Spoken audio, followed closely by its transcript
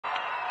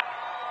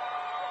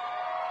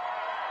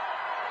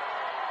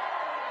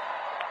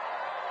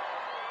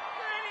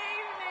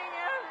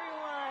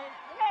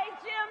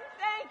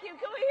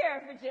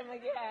here for Jim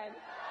again.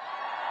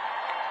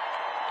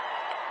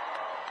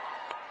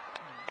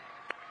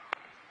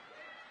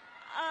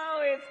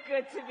 Oh, it's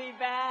good to be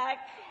back.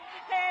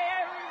 Hey,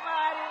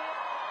 everybody.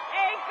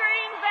 Hey,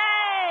 Green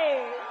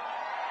Bay.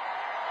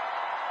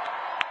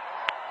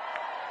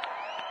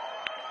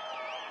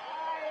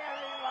 Hi,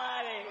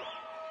 everybody.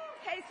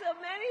 Hey, so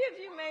many of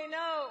you may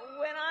know,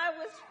 when I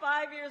was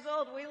 5 years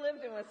old, we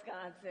lived in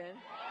Wisconsin.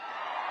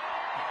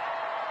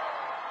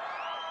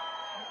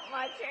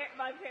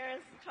 My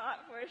parents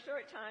taught for a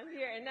short time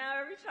here, and now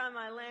every time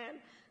I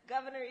land,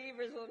 Governor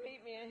Evers will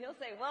meet me and he'll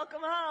say,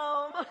 "Welcome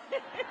home."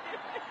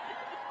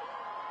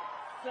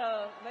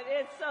 But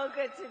it's so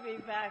good to be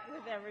back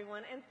with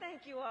everyone, and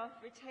thank you all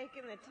for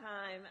taking the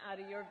time out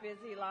of your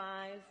busy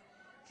lives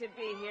to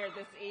be here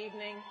this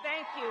evening.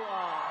 Thank you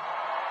all.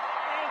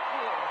 Thank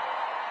you.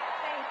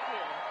 Thank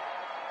you.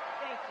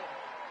 Thank you.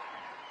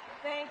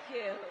 Thank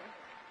you.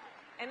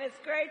 And it's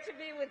great to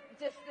be with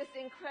just this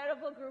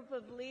incredible group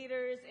of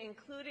leaders,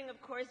 including,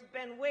 of course,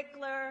 Ben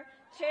Wickler,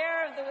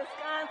 chair of the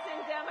Wisconsin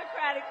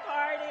Democratic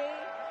Party.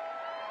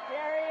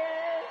 There he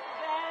is,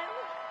 Ben.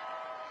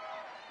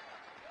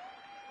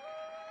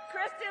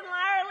 Kristen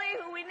Larley,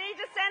 who we need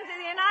to send to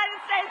the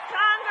United States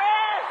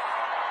Congress.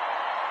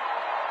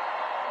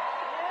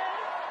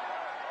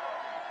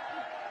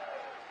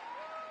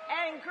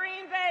 And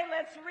Green Bay,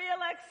 let's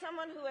reelect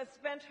someone who has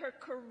spent her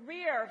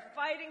career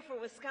fighting for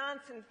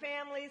Wisconsin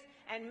families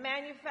and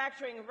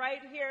manufacturing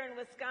right here in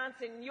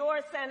Wisconsin,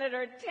 your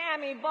Senator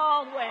Tammy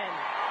Baldwin.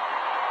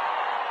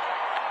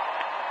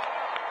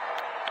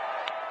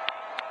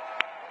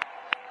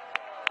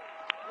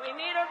 We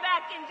need her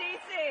back in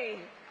D.C.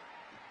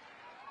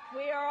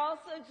 We are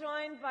also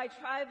joined by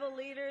tribal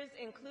leaders,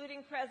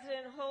 including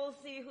President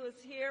Holsey, who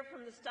is here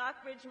from the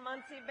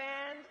Stockbridge-Muncie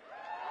Band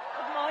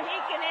of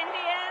Mohican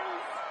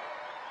Indians.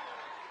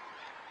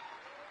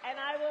 And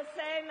I will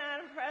say,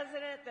 Madam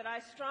President, that I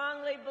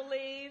strongly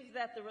believe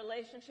that the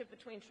relationship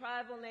between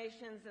tribal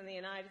nations and the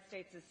United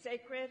States is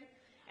sacred,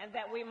 and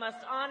that we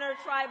must honor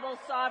tribal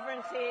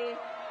sovereignty,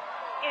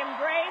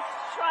 embrace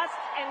trust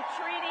and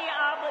treaty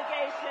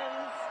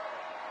obligations,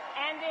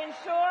 and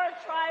ensure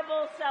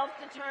tribal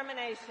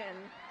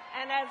self-determination.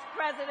 And as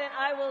President,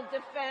 I will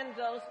defend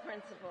those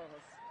principles.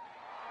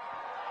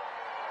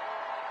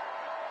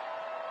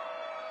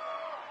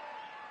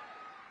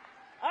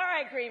 All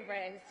right, Green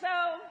Bay.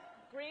 So,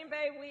 Green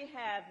Bay, we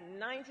have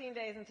 19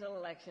 days until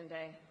Election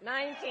Day.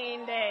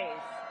 19 days.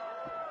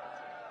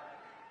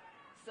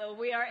 So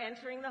we are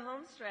entering the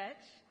home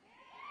stretch.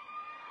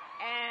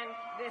 And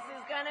this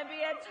is going to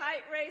be a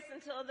tight race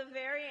until the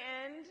very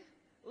end.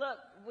 Look,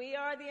 we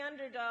are the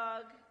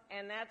underdog,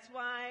 and that's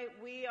why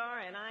we are,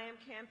 and I am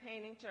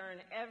campaigning to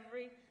earn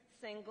every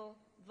single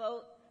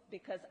vote,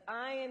 because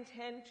I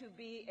intend to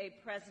be a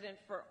president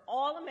for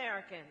all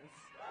Americans.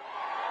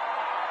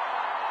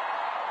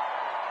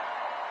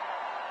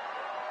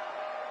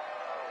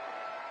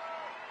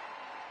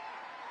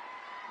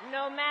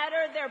 No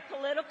matter their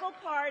political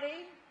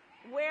party,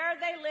 where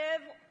they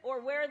live, or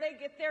where they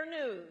get their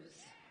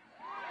news.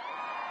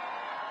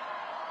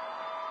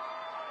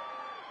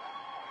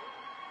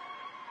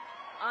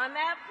 On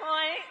that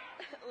point,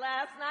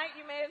 last night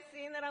you may have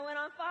seen that I went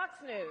on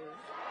Fox News.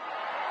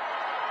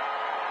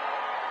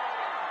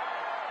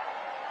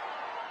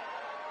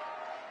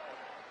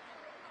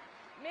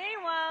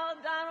 Meanwhile,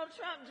 Donald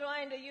Trump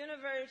joined a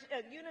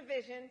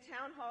Univision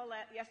town hall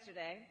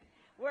yesterday,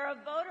 where a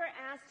voter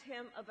asked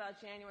him about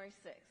January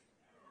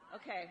 6th.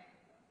 Okay,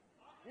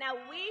 now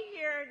we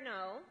here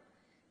know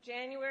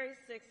January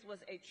 6th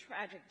was a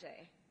tragic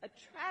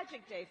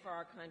day for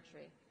our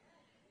country.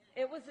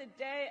 It was a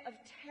day of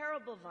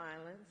terrible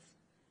violence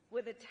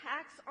with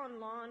attacks on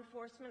law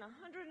enforcement.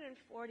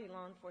 140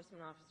 law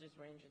enforcement officers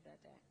were injured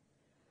that day.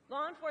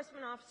 Law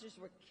enforcement officers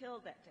were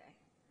killed that day.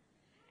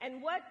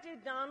 And what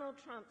did Donald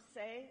Trump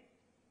say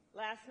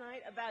last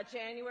night about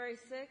January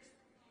 6th?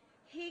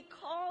 He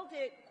called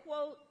it,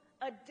 quote,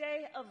 a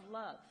day of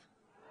love.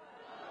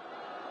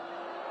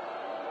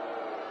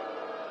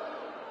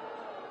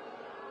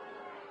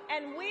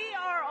 And we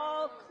are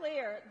all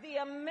clear. The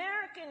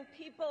American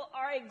people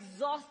are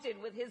exhausted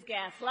with his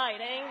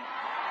gaslighting.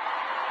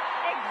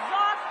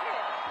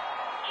 Exhausted.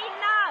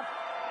 Enough.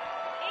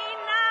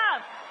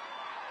 Enough.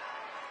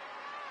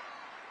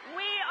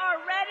 We are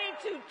ready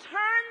to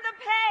turn the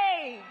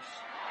page.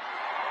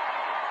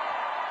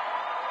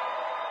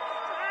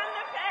 Turn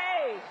the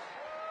page.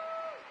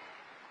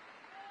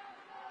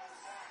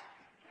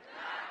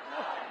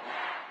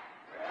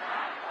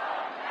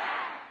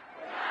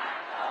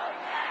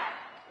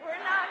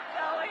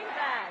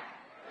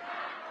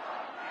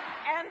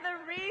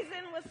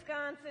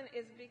 Wisconsin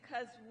is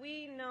because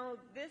we know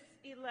this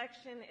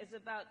election is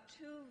about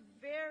two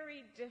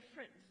very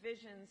different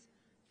visions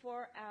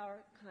for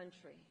our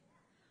country.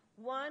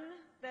 One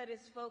that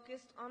is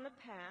focused on the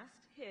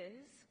past,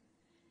 his,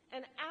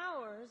 and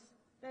ours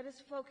that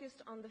is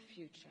focused on the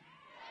future.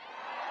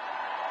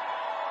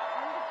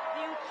 On the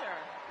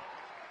future.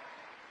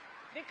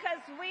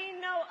 Because we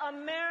know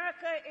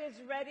America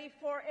is ready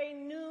for a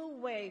new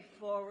way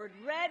forward,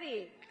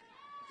 ready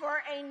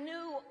for a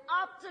new,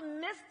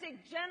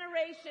 optimistic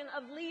generation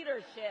of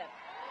leadership.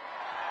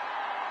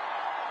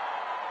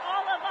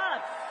 All of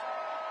us.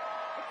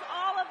 It's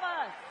all of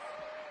us.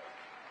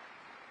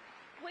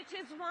 Which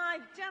is why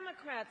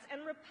Democrats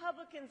and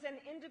Republicans and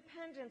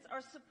independents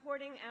are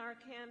supporting our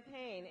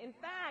campaign. In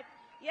fact,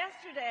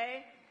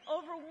 yesterday,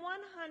 over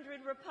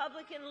 100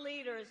 Republican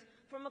leaders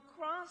from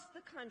across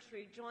the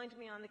country joined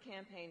me on the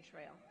campaign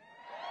trail.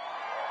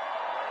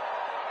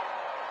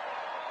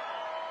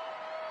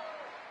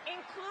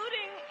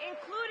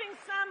 Including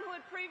some who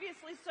had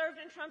previously served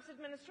in Trump's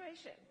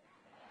administration.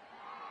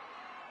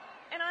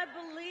 And I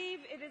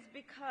believe it is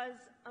because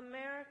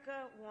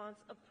America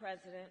wants a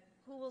president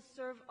who will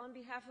serve on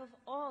behalf of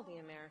all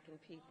the American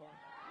people.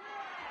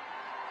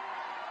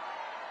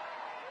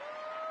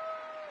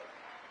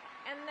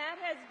 And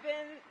that has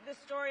been the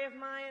story of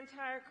my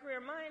entire career.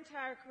 My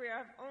entire career,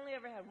 I've only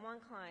ever had one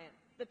client: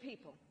 the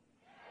people.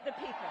 The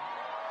people.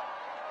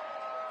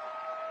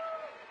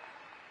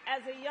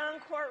 As a young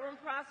courtroom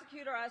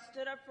prosecutor, I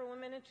stood up for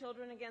women and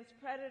children against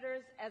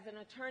predators. As an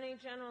attorney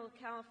general of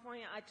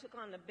California, I took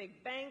on the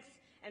big banks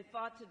and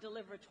fought to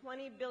deliver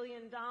 $20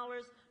 billion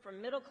for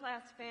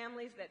middle-class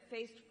families that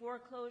faced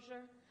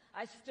foreclosure.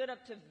 I stood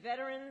up to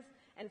veterans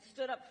and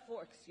stood up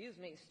for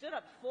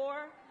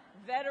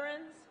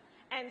veterans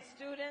and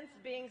students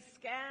being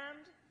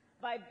scammed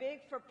by big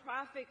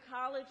for-profit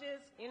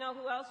colleges. You know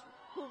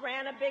who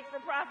ran a big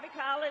for-profit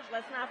college?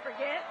 Let's not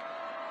forget.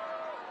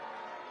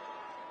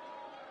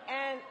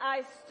 And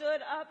I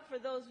stood up for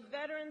those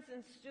veterans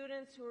and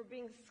students who were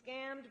being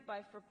scammed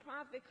by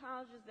for-profit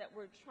colleges that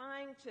were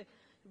trying to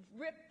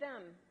rip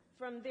them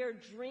from their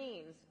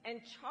dreams and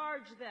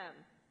charge them,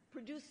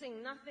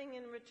 producing nothing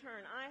in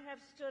return. I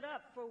have stood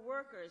up for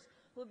workers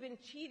who have been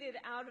cheated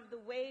out of the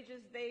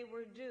wages they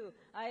were due.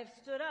 I have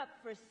stood up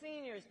for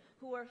seniors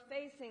who are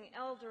facing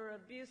elder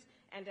abuse.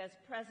 And as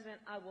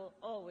president, I will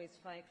always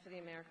fight for the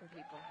American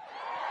people.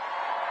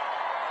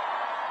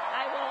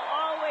 I will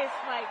always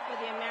fight for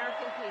the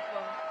American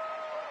people.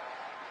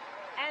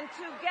 And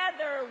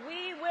together,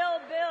 we will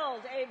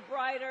build a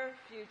brighter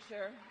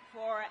future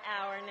for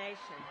our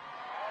nation.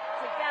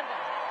 Together.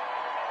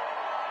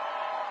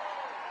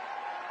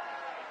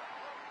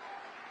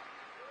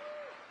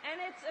 And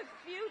it's a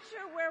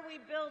future where we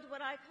build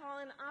what I call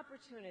an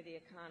opportunity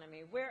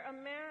economy, where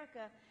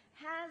America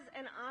has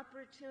an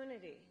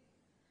opportunity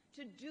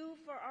to do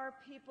for our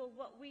people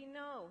what we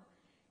know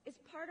is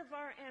part of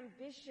our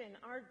ambition,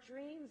 our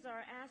dreams,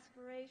 our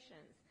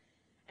aspirations.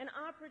 An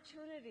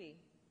opportunity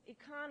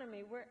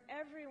economy where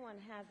everyone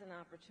has an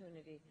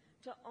opportunity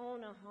to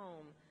own a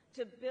home,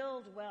 to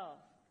build wealth,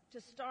 to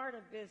start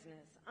a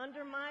business.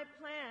 Under my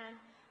plan,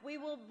 we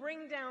will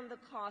bring down the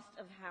cost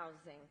of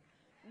housing,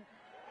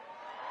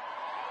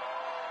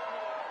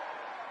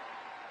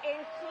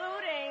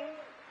 including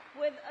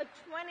with a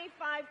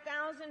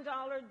 $25,000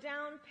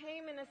 down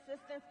payment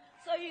assistance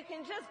so you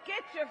can just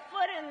get your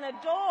foot in the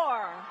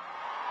door.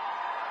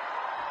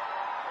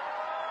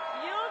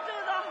 You'll do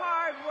the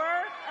hard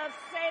work of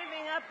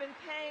saving up and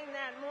paying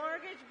that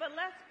mortgage, but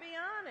let's be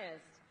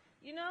honest.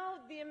 You know,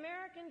 the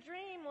American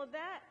dream, well,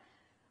 that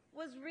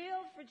was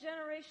real for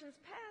generations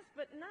past,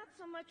 but not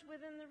so much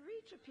within the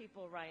reach of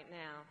people right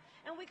now.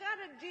 And we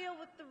got to deal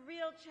with the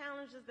real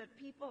challenges that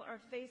people are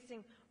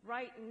facing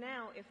right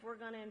now if we're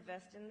going to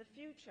invest in the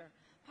future.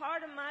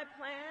 Part of my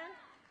plan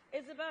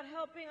is about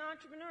helping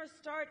entrepreneurs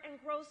start and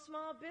grow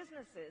small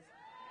businesses.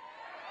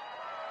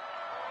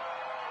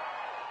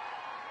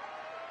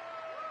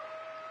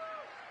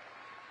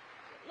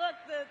 Look,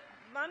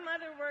 my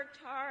mother worked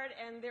hard,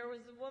 and there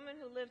was a woman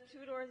who lived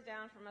 2 doors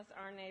down from us,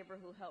 our neighbor,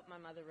 who helped my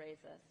mother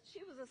raise us.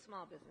 She was a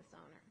small business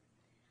owner.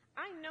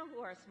 I know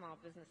who our small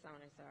business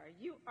owners are.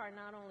 You are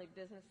not only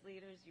business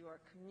leaders, you are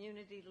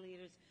community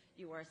leaders,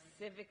 you are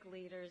civic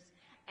leaders,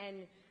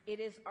 and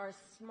it is our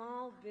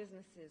small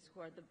businesses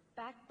who are the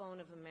backbone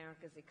of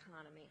America's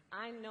economy.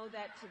 I know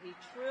that to be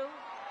true.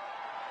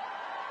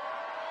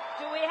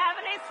 Do we have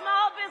any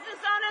small business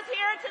owners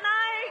here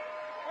tonight?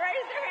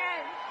 Raise your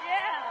hand.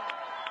 Yeah.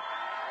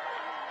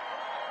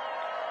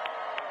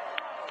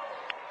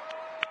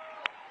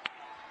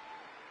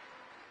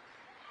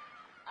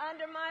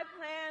 Under my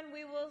plan,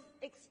 we will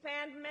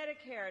expand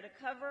Medicare to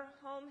cover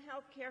home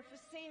health care for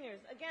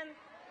seniors. Again,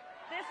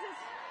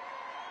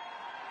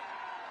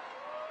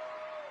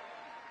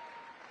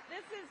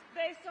 this is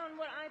based on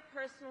what I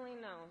personally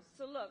know.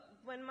 So look,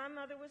 when my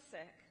mother was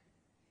sick,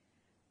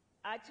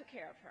 I took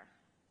care of her.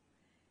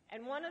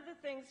 And one of the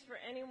things for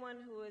anyone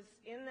who is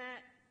in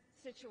that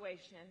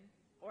situation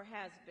or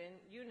has been,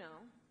 you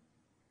know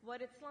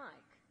what it's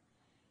like.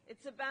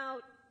 It's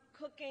about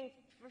cooking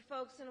for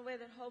folks in a way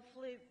that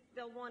hopefully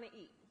they'll want to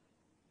eat.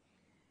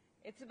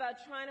 It's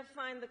about trying to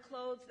find the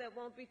clothes that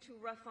won't be too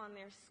rough on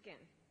their skin.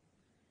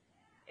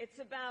 It's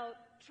about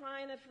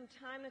trying to, from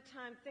time to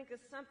time, think of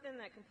something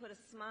that can put a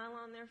smile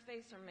on their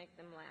face or make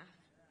them laugh.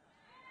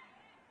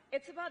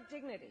 It's about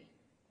dignity.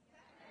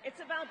 It's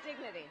about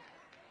dignity.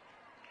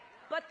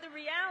 But the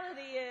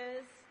reality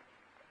is,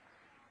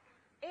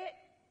 it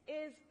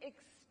is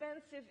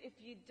expensive if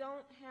you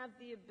don't have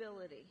the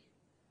ability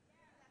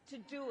to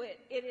do it.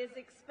 It is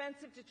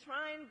expensive to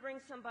try and bring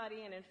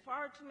somebody in, and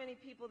far too many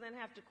people then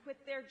have to quit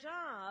their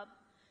job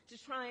to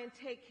try and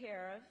take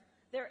care of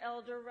their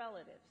elder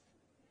relatives.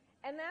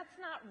 And that's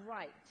not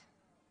right.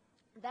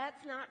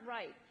 That's not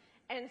right.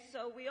 And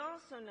so we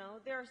also know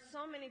there are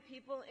so many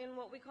people in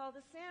what we call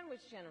the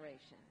sandwich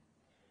generation,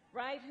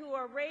 right, who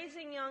are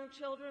raising young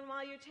children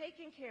while you're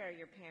taking care of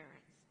your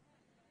parents.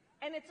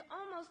 And it's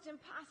almost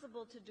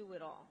impossible to do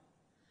it all.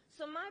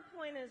 So my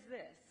point is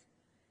this.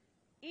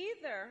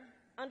 Either,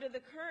 under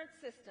the current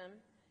system,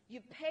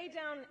 you pay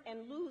down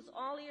and lose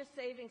all your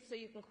savings so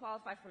you can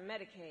qualify for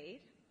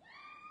Medicaid,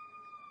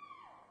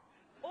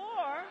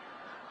 or,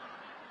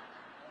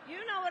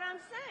 you know what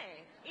I'm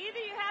saying,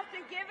 either you have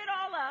to give it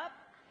all up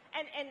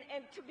and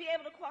to be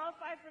able to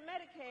qualify for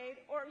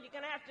Medicaid, or you're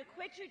going to have to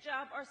quit your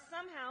job or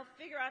somehow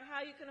figure out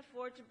how you can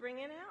afford to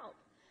bring in help.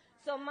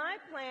 So my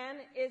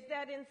plan is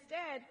that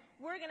instead,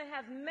 we're going to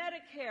have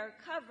Medicare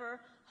cover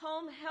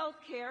home health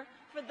care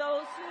for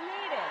those who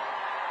need it.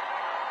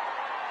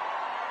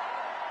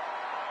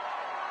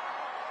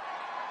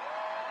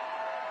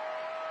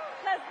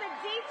 Because the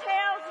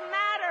details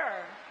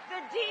matter.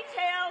 The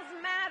details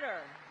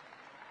matter.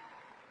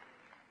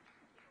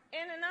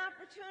 In an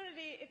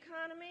opportunity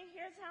economy,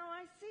 here's how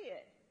I see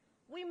it.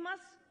 We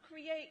must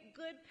create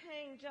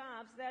good-paying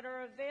jobs that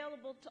are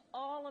available to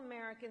all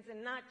Americans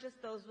and not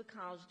just those with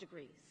college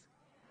degrees.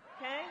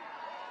 Okay?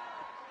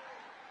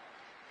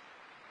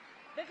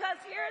 Because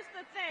here's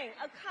the thing.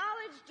 A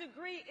college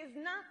degree is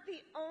not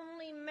the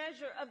only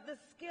measure of the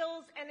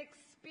skills and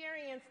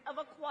experience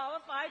of a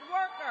qualified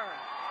worker.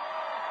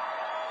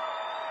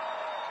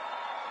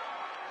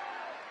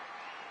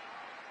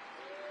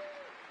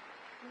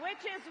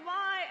 Which is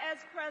why, as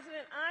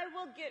president, I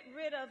will get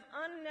rid of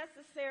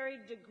unnecessary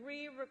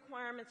degree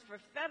requirements for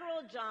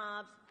federal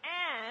jobs,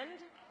 and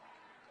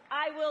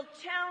I will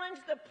challenge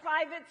the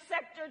private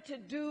sector to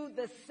do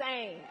the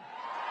same.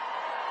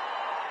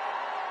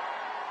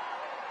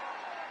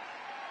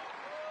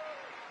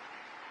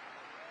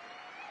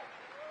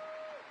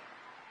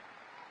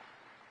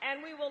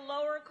 And we will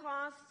lower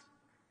costs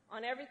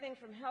on everything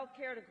from health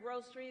care to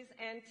groceries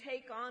and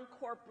take on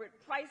corporate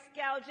price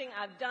gouging.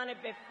 I've done it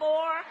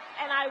before,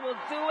 and I will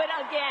do it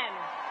again.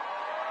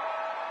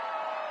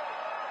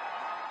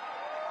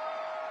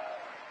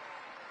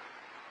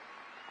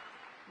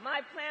 My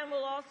plan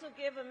will also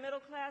give a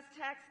middle-class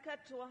tax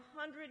cut to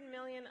 100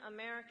 million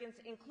Americans,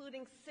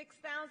 including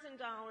 $6,000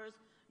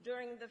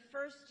 during the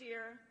first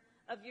year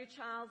of your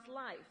child's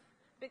life.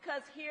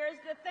 Because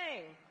here's the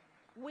thing.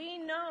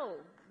 We know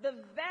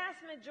the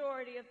vast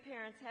majority of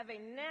parents have a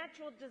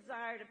natural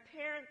desire to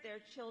parent their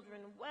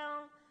children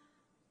well,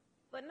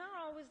 but not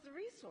always the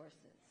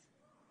resources.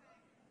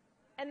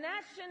 And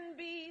that shouldn't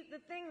be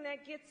the thing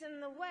that gets in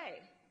the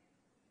way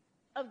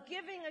of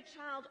giving a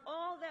child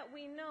all that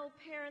we know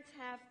parents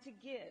have to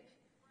give.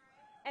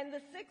 And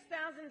the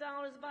 $6,000,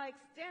 by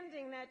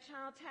extending that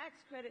child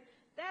tax credit,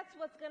 that's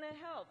what's going to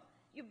help.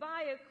 You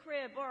buy a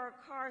crib or a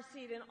car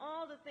seat and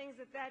all the things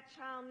that that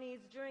child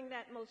needs during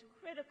that most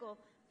critical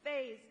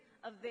phase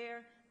of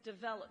their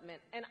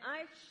development. And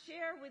I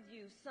share with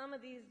you some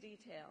of these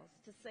details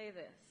to say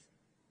this.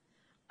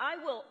 I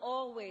will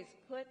always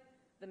put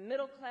the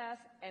middle class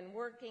and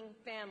working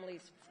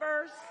families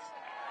first.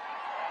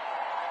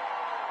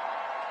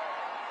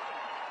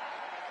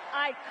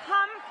 I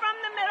come from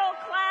the middle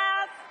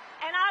class,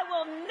 and I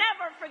will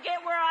never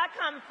forget where I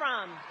come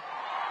from.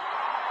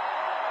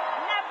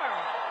 Never.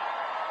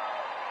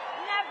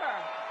 Never.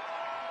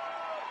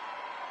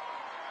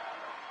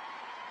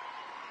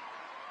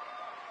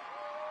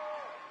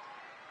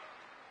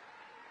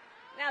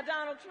 Now,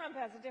 Donald Trump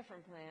has a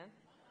different plan.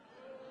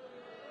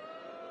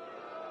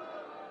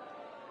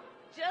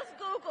 Just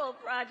Google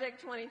Project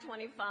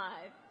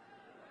 2025.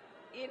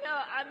 You know,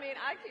 I mean,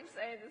 I keep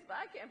saying this, but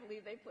I can't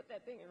believe they put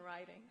that thing in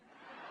writing.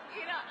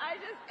 You know, and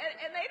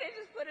they didn't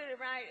just put it in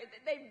writing.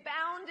 They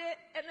bound it,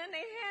 and then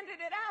they handed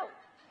it out.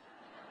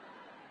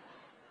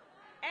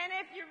 And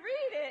if you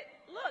read it,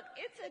 look,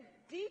 it's a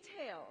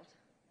detailed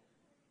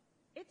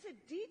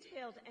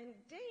and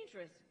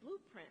dangerous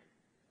blueprint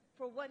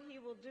for what he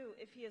will do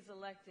if he is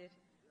elected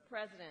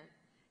president.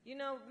 You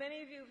know,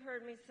 many of you have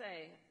heard me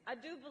say, I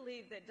do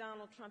believe that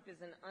Donald Trump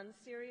is an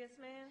unserious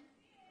man,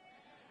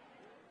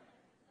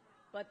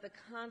 but the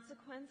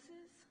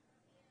consequences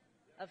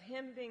of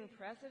him being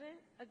president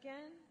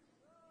again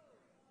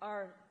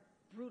are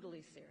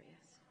brutally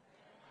serious.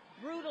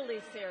 Brutally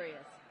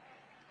serious.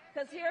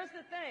 Because here's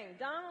the thing,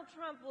 Donald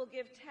Trump will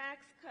give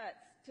tax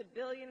cuts to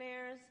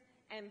billionaires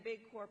and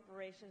big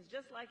corporations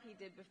just like he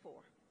did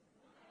before.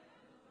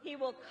 He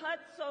will cut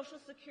Social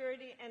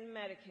Security and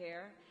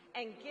Medicare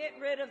and get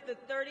rid of the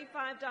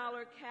 $35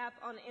 cap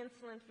on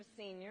insulin for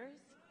seniors.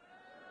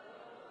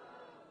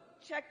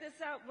 Check this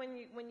out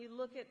when you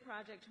look at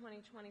Project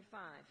 2025.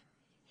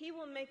 He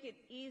will make it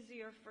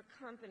easier for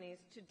companies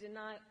to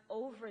deny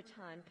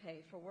overtime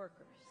pay for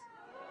workers.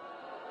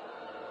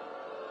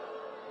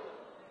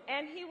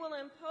 And he will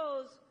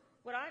impose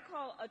what I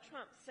call a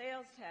Trump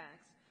sales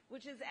tax,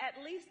 which is at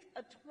least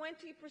a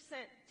 20%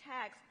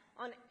 tax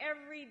on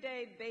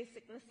everyday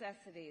basic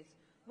necessities,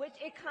 which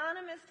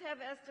economists have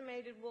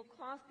estimated will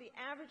cost the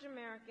average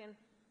American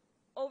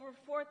over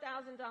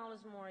 $4,000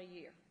 more a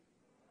year.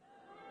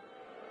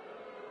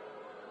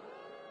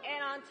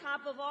 And on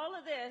top of all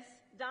of this,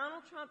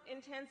 Donald Trump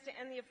intends to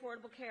end the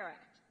Affordable Care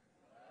Act.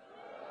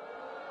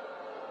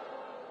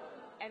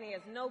 And he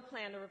has no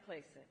plan to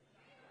replace it.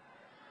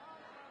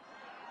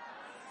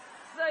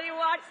 So you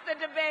watch the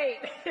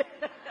debate.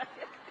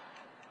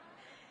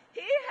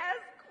 He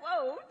has,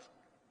 quote,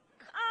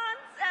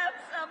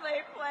 concepts of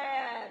a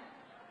plan.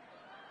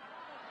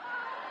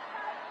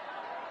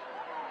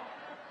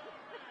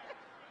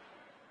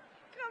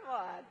 Come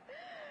on.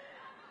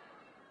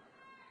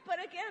 But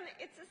again,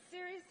 it's a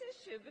serious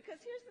issue because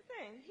here's the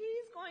thing.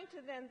 He's going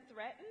to then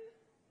threaten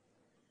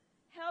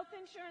health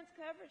insurance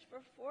coverage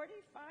for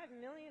 45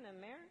 million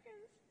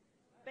Americans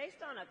based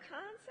on a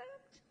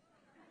concept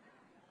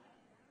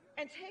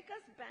and take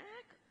us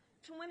back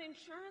to when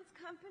insurance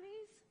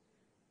companies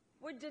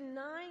were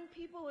denying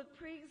people with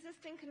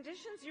pre-existing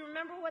conditions. You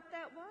remember what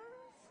that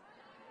was?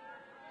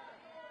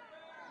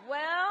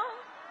 Well,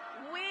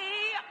 we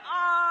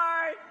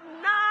are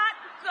not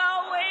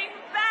going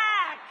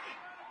back.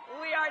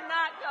 We are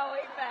not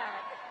going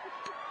back.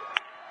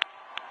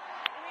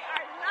 We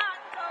are not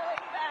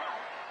going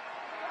back.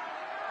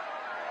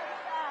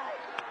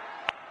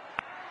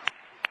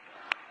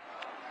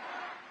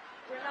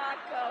 We're not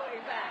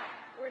going back.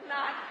 We're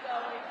not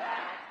going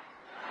back.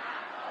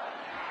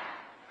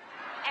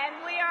 And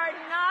we are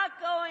not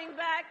going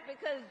back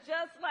because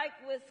just like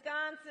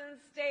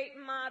Wisconsin's state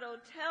motto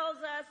tells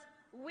us,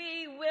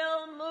 we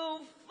will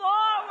move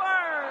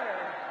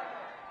forward.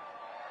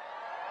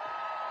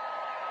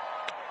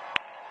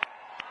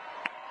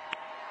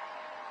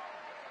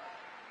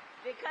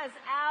 Because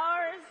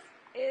ours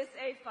is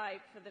a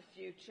fight for the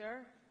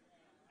future,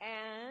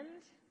 and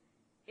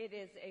it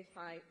is a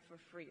fight for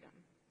freedom.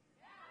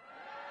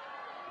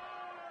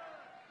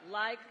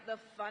 Like the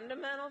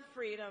fundamental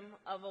freedom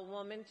of a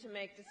woman to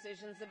make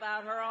decisions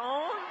about her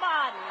own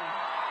body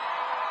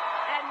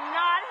and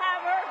not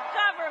have her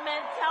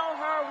government tell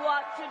her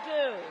what to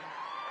do.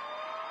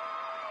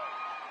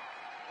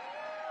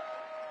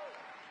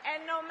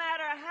 And no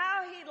matter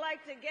how he'd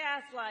like to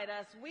gaslight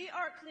us, we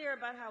are clear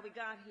about how we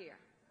got here.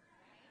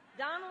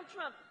 Donald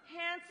Trump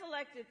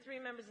hand-selected 3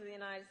 members of the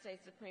United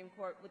States Supreme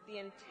Court with the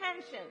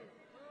intention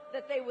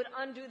that they would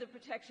undo the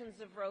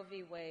protections of Roe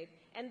v. Wade,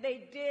 and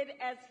they did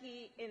as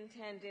he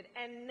intended.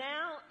 And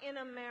now in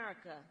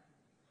America,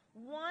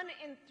 1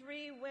 in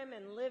 3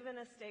 women live in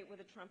a state with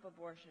a Trump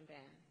abortion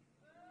ban.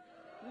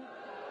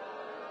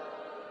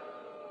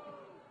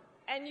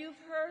 And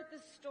you've heard the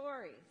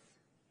stories,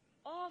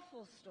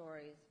 awful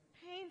stories,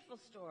 painful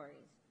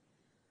stories,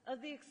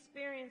 of the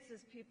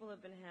experiences people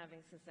have been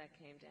having since that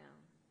came down.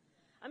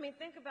 I mean,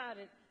 think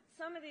about it.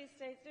 Some of these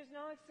states, there's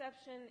no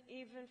exception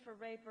even for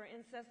rape or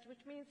incest,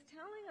 which means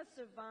telling a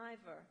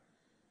survivor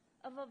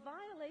of a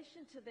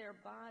violation to their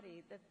body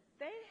that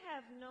they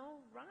have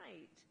no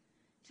right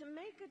to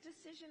make a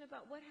decision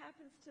about what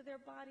happens to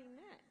their body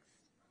next.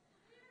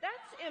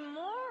 That's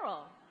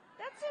immoral.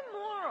 That's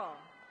immoral.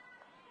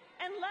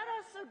 And let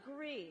us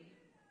agree,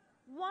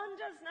 one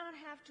does not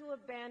have to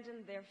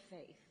abandon their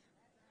faith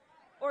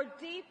or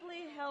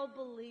deeply held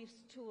beliefs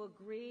to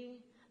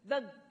agree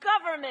the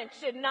government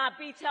should not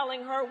be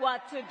telling her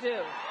what to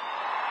do.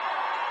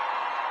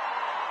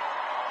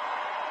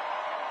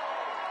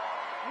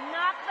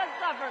 Not the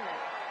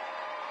government.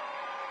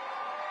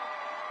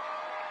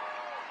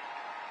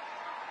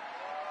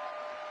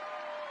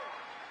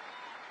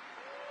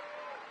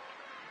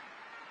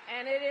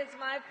 And it is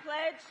my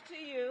pledge to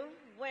you,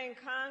 when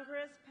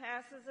Congress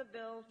passes a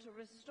bill to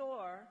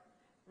restore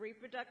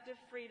reproductive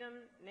freedom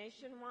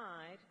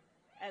nationwide,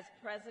 as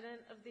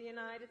President of the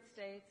United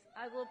States,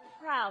 I will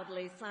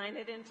proudly sign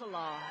it into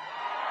law.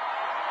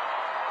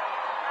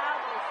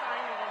 Proudly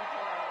sign it into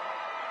law.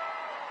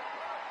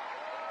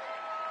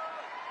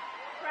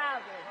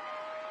 Proudly.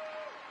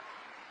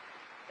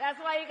 That's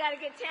why you got to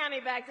get Tammy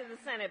back to the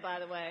Senate, by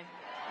the way.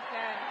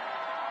 Okay?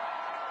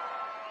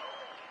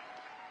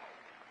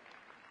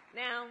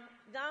 Now,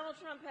 Donald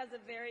Trump has a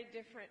very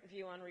different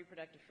view on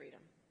reproductive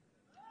freedom.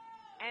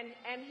 And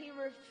he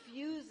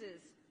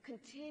refuses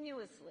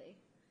continuously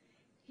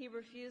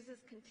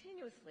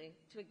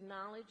to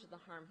acknowledge the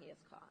harm he has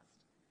caused.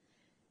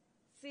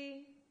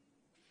 See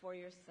for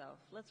yourself.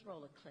 Let's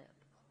roll a clip.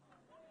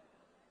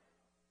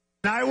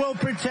 I will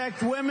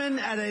protect women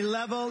at a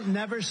level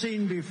never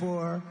seen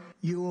before.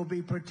 You will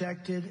be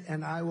protected,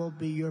 and I will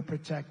be your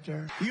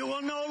protector. You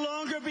will no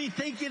longer be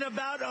thinking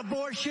about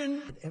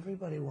abortion.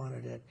 Everybody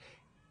wanted it,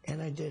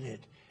 and I did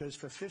it. Because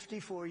for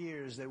 54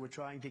 years, they were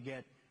trying to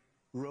get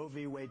Roe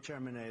v. Wade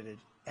terminated,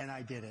 and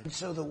I did it. And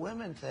so the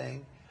women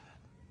thing,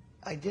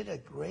 I did a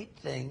great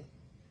thing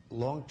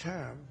long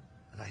term,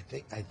 and I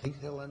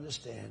think they'll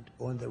understand,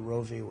 on the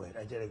Roe v. Wade.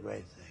 I did a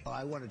great thing. Oh,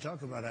 I want to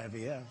talk about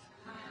IVF.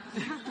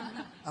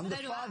 I'm the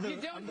father. You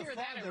don't hear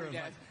that every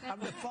day. I'm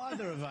the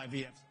father of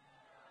IVF.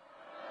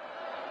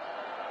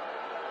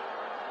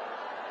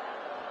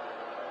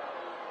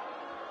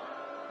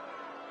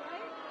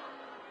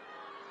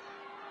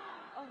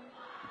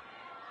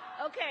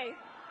 Okay.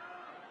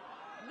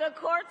 The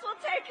courts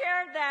will take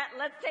care of that.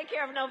 Let's take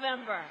care of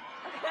November.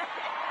 Okay?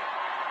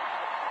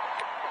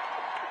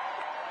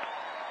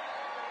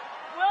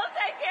 We'll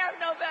take care of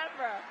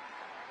November.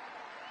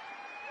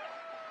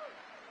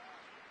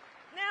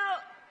 Now,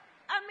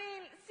 I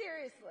mean,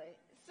 seriously.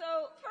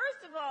 So,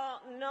 first of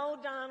all, no,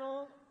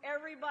 Donald,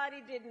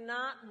 everybody did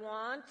not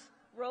want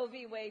Roe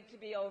v. Wade to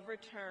be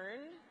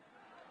overturned.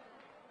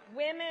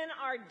 Women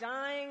are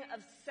dying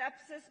of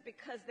sepsis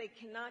because they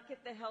cannot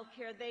get the health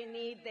care they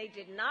need. They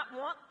did not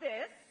want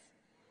this.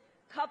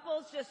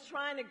 Couples just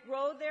trying to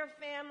grow their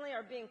family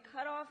are being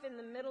cut off in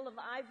the middle of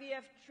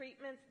IVF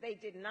treatments. They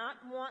did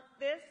not want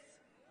this.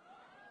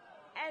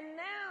 And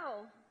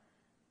now,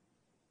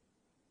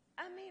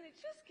 I mean, it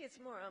just gets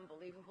more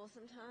unbelievable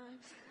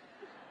sometimes.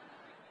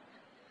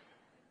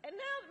 And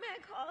now the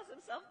man calls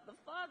himself the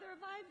father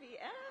of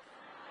IVF?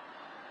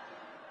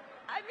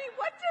 I mean,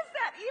 what does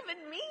that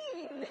even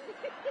mean?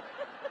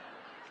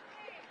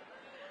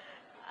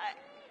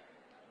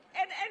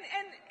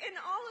 And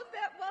all of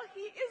that, well,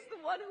 he is the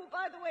one who,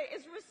 by the way,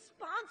 is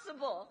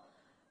responsible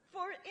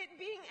for it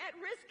being at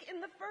risk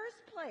in the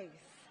first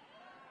place.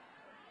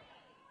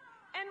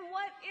 And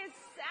what is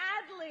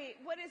sadly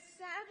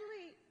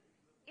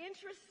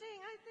interesting,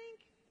 I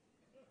think,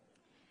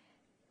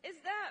 is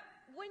that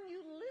when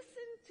you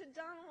listen to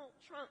Donald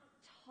Trump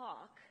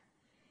talk,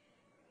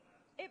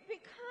 it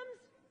becomes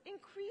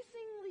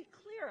increasingly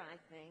clear, I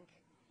think,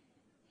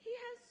 he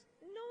has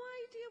no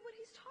idea what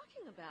he's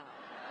talking about.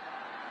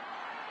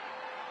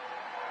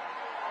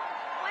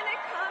 When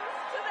it comes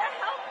to the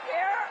health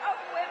care of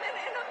women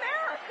in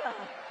America.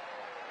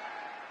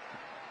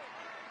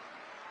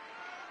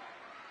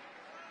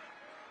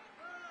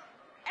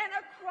 And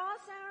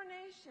across our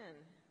nation.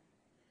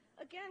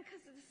 Again,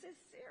 because this is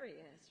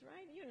serious,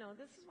 right? You know,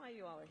 this is why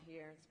you all are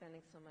here and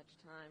spending so much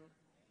time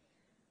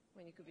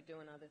when you could be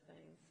doing other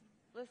things.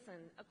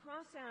 Listen,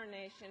 across our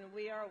nation,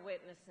 we are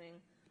witnessing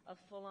a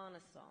full-on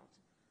assault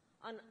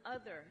on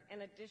other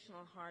and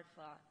additional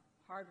hard-fought,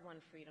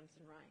 hard-won freedoms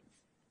and rights,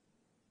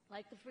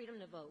 like the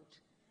freedom to vote.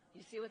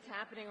 You see what's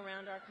happening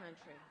around our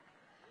country.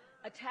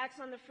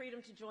 Attacks on the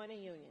freedom to join a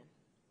union.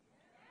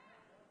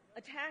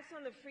 Attacks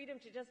on the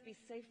freedom to just be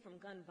safe from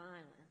gun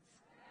violence.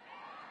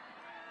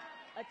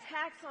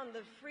 Attacks on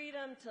the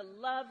freedom to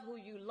love who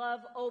you love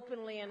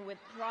openly and with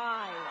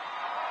pride.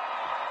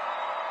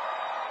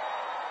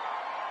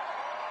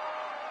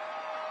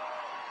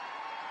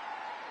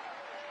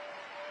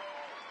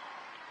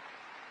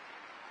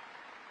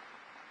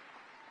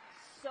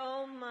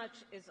 So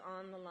much is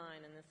on the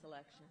line in this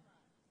election.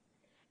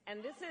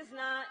 And this is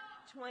not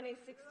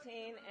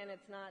 2016 and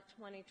it's not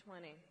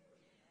 2020.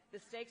 The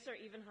stakes are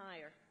even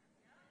higher.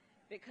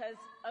 Because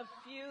a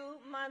few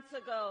months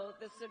ago,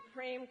 the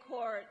Supreme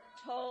Court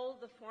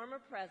told the former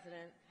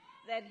president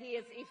that he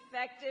is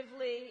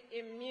effectively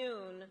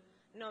immune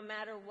no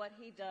matter what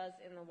he does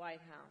in the White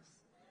House.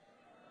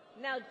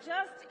 Now,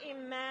 just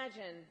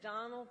imagine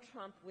Donald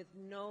Trump with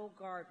no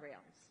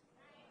guardrails.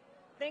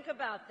 Think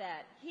about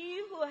that. He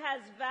who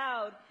has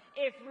vowed,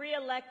 if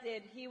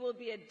reelected, he will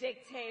be a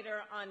dictator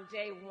on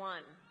day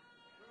one.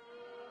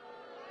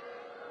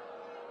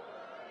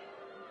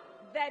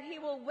 That he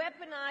will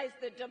weaponize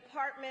the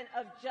Department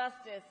of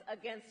Justice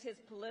against his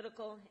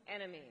political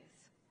enemies.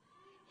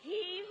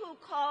 He who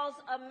calls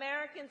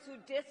Americans who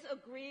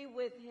disagree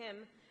with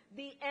him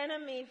the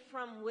enemy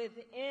from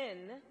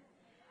within,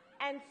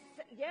 and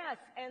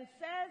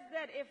says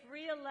that if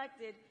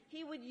reelected,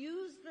 he would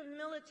use the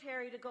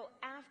military to go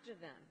after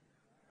them.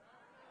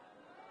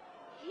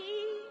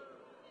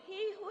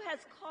 He who has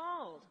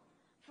called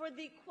for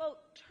the, quote,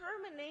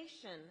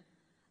 termination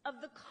of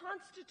the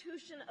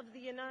Constitution of the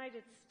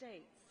United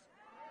States.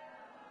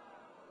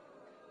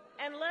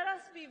 And let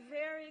us be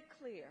very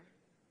clear.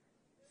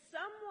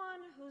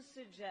 Someone who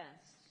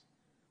suggests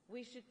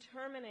we should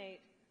terminate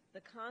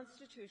the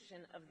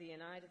Constitution of the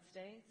United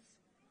States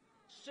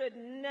should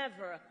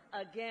never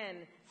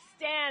again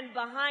stand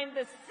behind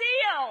the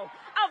seal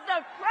of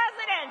the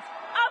President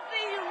of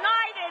the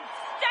United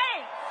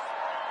States.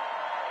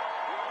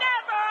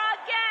 Never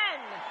again.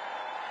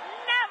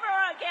 Never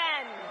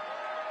again.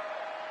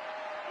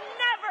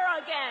 Never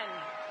again.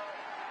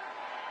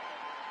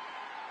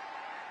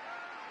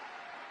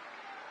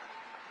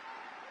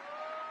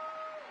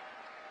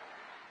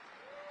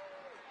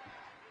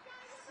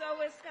 So,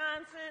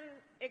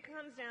 Wisconsin, it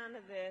comes down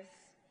to this.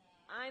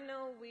 I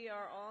know we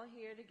are all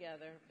here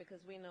together because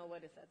we know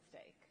what is at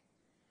stake.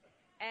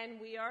 And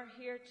we are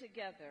here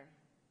together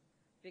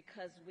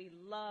because we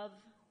love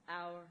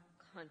our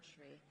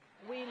country.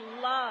 We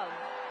love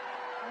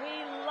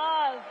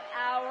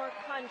our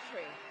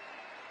country.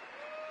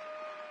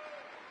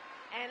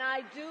 And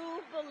I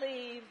do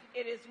believe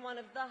it is one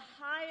of the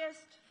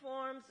highest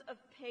forms of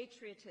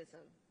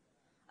patriotism,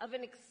 of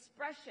an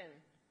expression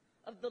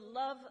of the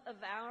love of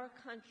our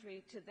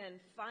country to then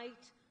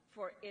fight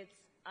for its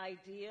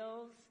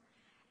ideals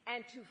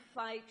and to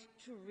fight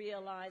to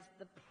realize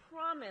the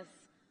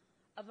promise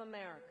of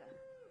America.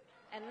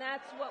 And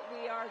that's what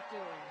we are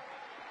doing.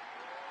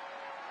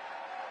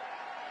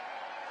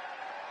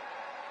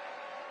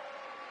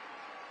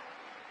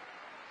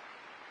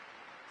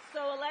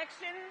 So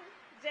election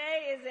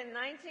day is in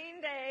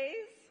 19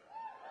 days.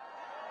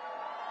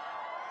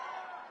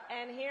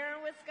 And here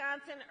in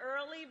Wisconsin,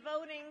 early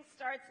voting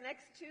starts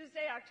next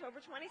Tuesday, October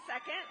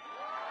 22nd.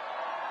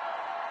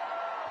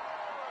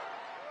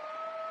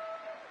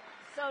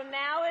 So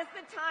now is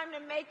the time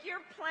to make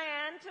your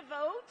plan to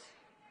vote.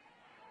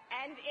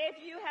 And if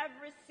you have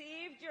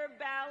received your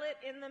ballot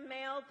in the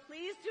mail,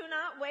 please do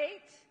not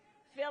wait.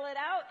 Fill it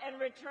out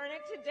and return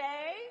it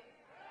today.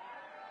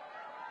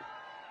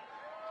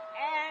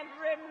 And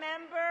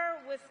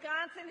remember,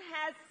 Wisconsin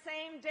has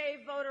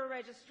same-day voter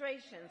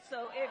registration.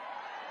 So if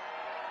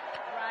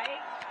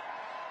right?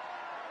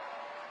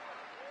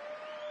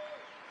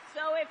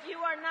 So if you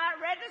are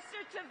not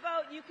registered to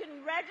vote, you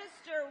can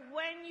register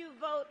when you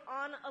vote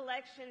on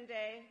Election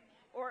Day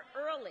or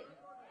early.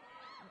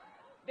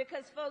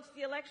 Because, folks,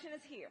 the election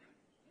is here.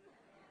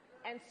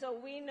 And so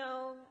we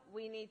know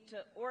we need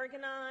to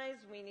organize,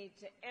 we need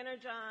to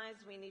energize,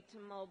 we need to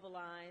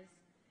mobilize.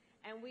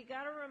 And we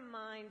got to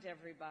remind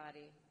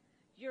everybody,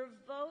 your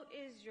vote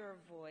is your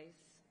voice,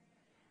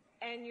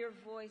 and your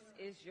voice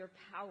is your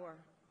power.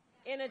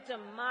 In a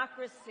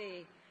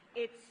democracy,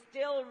 it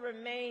still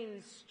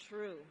remains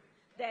true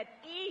that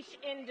each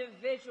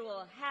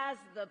individual has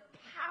the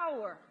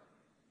power.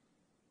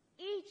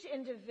 Each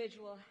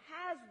individual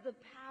has the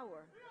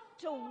power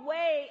to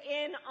weigh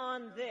in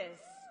on this.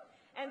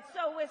 And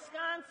so,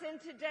 Wisconsin,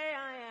 today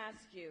I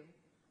ask you,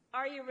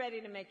 are you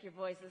ready to make your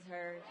voices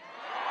heard?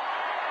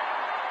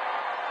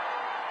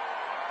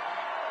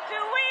 Do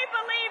we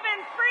believe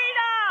in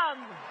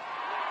freedom?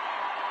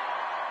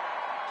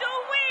 Do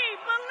we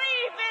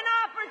believe in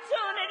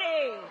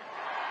opportunity?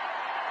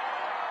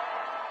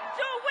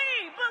 Do we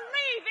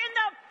believe in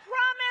the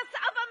promise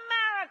of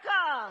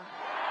America?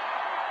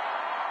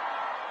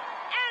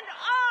 And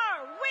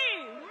are we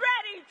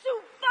ready to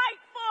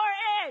fight for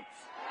it?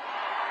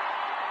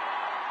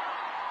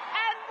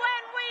 And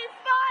when we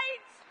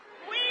fight,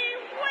 we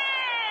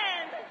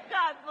win.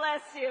 God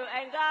bless you,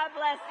 and God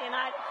bless the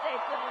United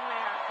States of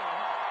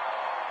America.